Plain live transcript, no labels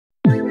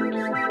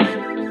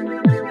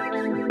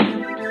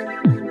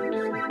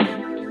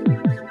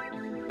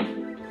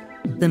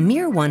The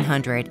Mir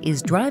 100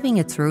 is driving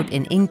its route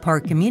in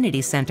Engparken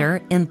Community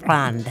Center in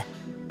Engparken.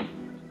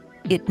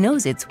 It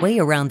knows its way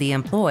around the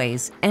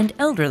employees and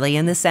elderly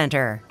in the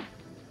center.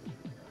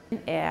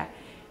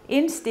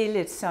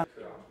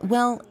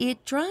 Well,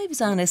 it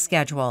drives on a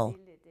schedule,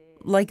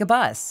 like a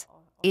bus.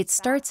 It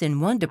starts in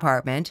one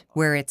department,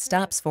 where it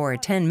stops for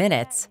 10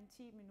 minutes,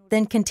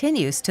 then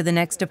continues to the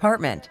next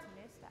department.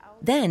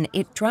 Then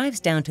it drives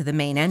down to the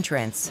main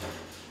entrance,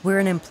 where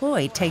an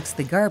employee takes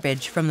the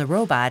garbage from the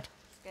robot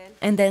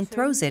and then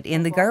throws it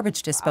in the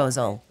garbage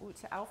disposal.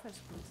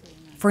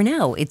 For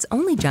now, its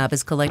only job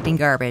is collecting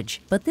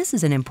garbage, but this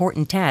is an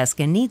important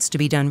task and needs to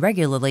be done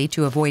regularly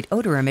to avoid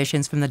odor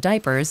emissions from the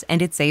diapers,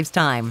 and it saves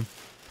time.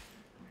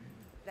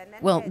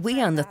 Well,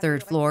 we on the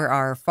third floor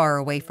are far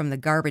away from the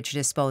garbage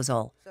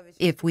disposal.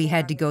 If we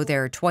had to go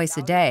there twice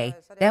a day,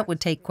 that would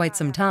take quite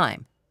some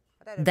time.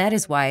 That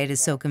is why it is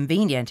so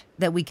convenient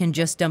that we can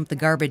just dump the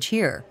garbage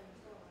here.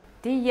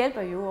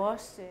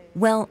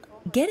 Well,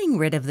 getting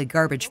rid of the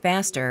garbage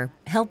faster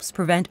helps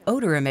prevent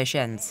odor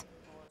emissions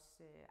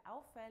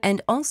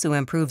and also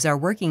improves our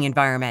working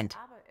environment.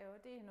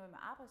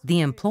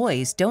 The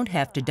employees don't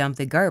have to dump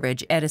the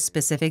garbage at a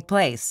specific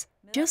place.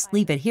 Just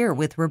leave it here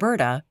with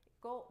Roberta,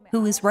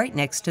 who is right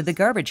next to the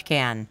garbage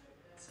can.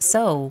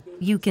 So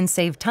you can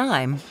save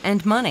time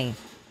and money.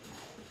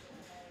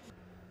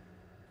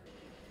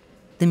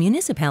 The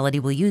municipality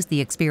will use the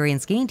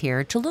experience gained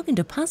here to look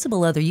into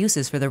possible other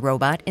uses for the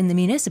robot in the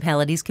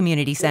municipality's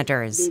community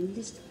centers.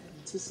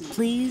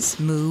 Please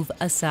move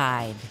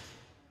aside.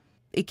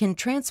 It can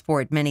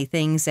transport many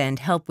things and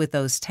help with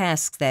those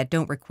tasks that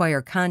don't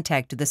require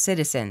contact to the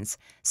citizens,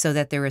 so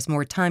that there is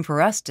more time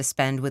for us to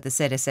spend with the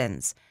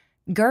citizens.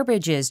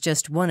 Garbage is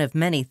just one of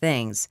many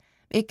things.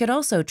 It could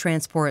also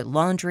transport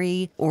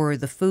laundry or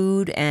the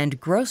food and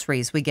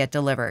groceries we get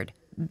delivered.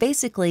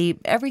 Basically,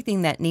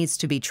 everything that needs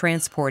to be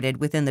transported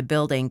within the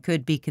building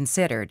could be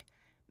considered.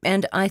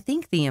 And I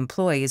think the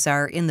employees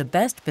are in the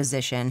best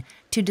position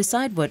to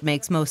decide what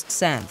makes most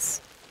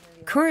sense.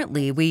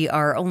 Currently, we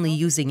are only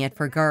using it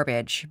for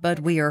garbage,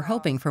 but we are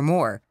hoping for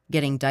more,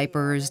 getting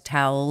diapers,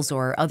 towels,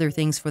 or other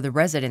things for the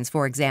residents,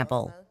 for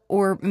example.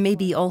 Or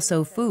maybe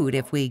also food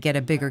if we get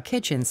a bigger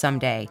kitchen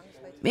someday.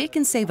 It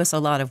can save us a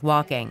lot of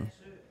walking.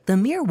 The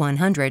Mir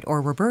 100,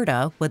 or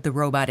Roberta, what the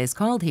robot is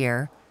called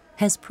here,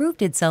 has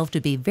proved itself to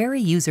be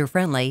very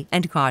user-friendly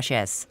and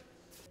cautious.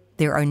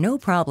 There are no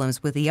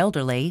problems with the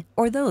elderly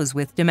or those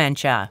with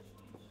dementia.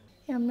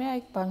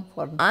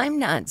 I'm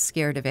not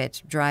scared of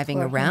it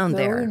driving around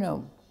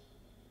there.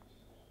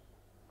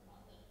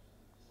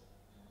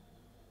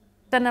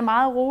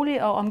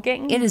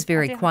 It is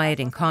very quiet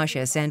and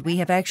cautious, and we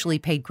have actually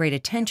paid great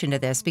attention to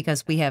this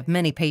because we have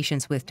many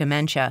patients with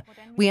dementia.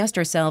 We asked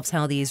ourselves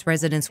how these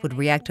residents would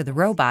react to the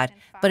robot,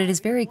 but it is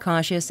very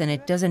cautious and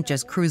it doesn't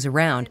just cruise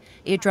around.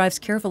 It drives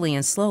carefully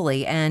and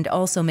slowly and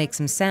also makes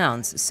some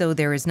sounds, so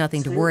there is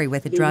nothing to worry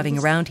with it driving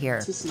around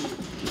here.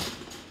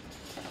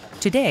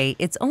 Today,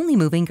 it's only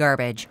moving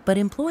garbage, but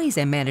employees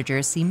and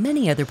managers see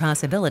many other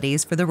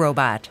possibilities for the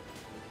robot.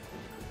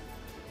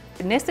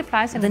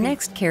 The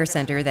next care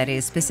center that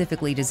is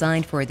specifically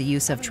designed for the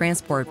use of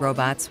transport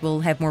robots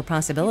will have more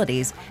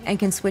possibilities and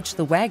can switch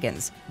the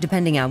wagons,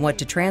 depending on what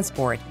to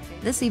transport.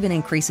 This even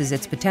increases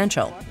its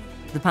potential.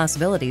 The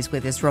possibilities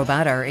with this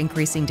robot are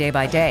increasing day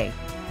by day.